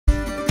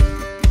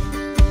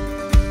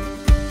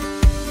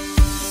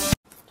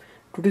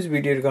Today's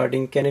video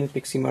regarding Canon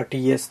Pixma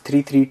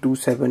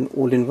TS3327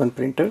 all-in-one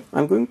printer.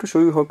 I'm going to show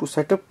you how to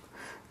set up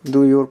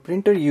your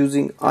printer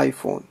using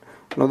iPhone.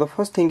 Now the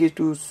first thing is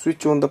to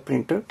switch on the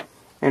printer,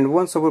 and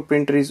once our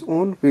printer is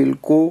on, we'll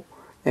go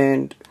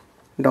and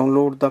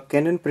download the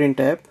Canon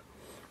Print app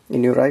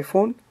in your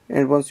iPhone.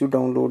 And once you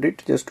download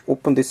it, just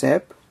open this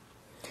app.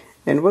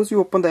 And once you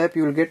open the app,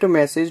 you will get a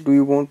message, do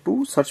you want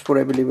to search for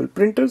available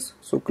printers?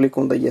 So click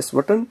on the yes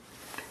button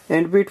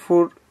and wait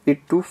for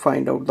it to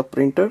find out the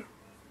printer.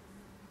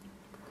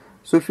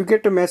 So if you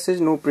get a message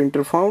no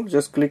printer found,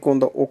 just click on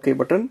the OK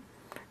button,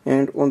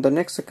 and on the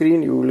next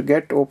screen you will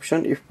get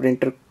option if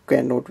printer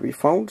cannot be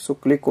found. So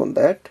click on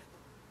that,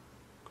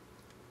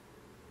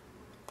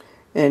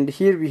 and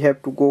here we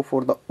have to go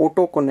for the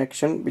auto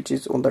connection, which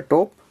is on the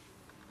top.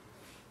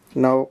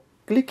 Now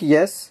click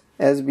yes,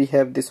 as we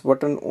have this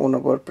button on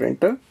our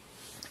printer.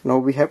 Now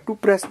we have to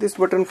press this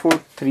button for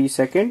 3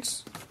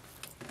 seconds.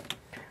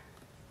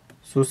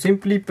 So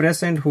simply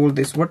press and hold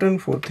this button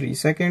for 3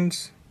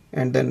 seconds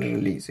and then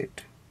release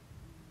it.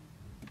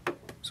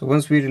 So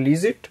once we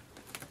release it,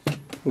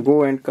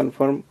 go and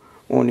confirm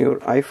on your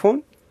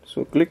iPhone.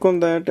 So click on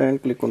that and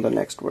click on the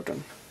next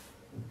button.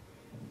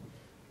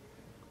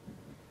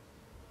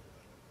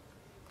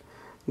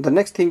 The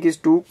next thing is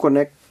to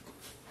connect.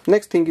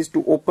 Next thing is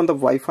to open the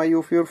Wi-Fi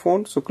of your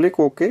phone. So click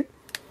OK.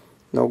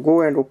 Now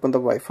go and open the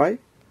Wi-Fi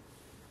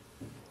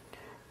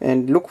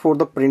and look for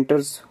the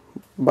printer's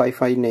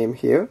Wi-Fi name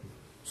here.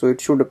 So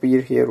it should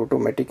appear here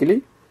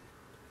automatically.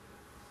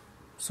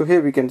 So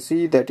here we can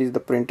see that is the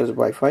printer's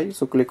Wi-Fi.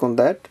 So click on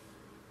that,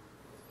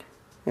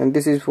 and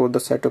this is for the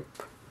setup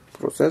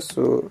process.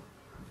 So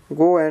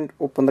go and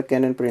open the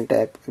Canon Print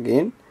app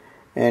again,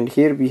 and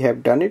here we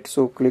have done it.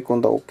 So click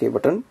on the OK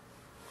button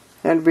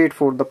and wait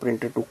for the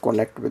printer to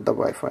connect with the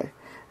Wi-Fi.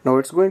 Now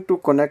it's going to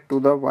connect to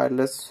the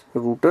wireless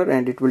router,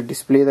 and it will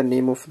display the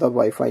name of the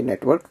Wi-Fi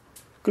network.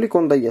 Click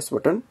on the yes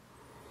button.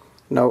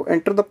 Now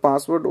enter the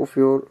password of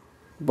your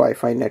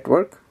Wi-Fi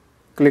network.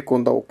 Click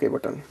on the OK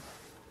button.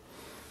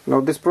 Now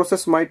this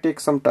process might take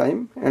some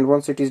time, and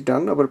once it is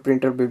done, our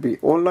printer will be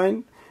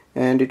online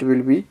and it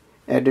will be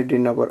added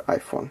in our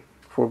iPhone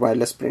for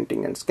wireless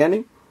printing and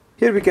scanning.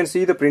 Here we can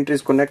see the printer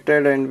is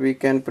connected and we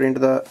can print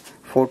the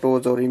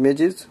photos or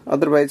images.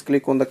 Otherwise,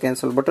 click on the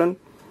cancel button,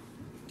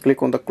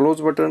 click on the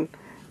close button,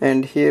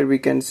 and here we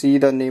can see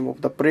the name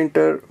of the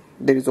printer.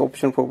 There is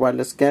option for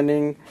wireless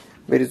scanning,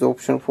 there is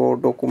option for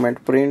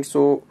document print.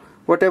 So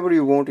whatever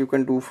you want, you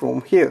can do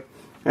from here,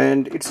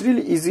 and it's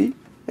really easy.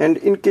 And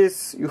in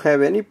case you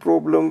have any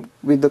problem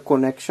with the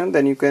connection,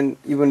 then you can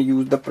even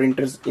use the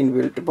printer's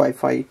inbuilt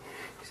Wi-Fi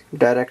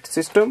direct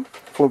system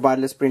for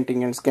wireless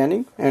printing and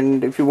scanning.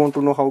 And if you want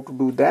to know how to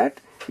do that,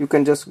 you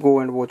can just go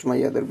and watch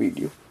my other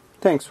video.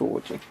 Thanks for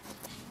watching.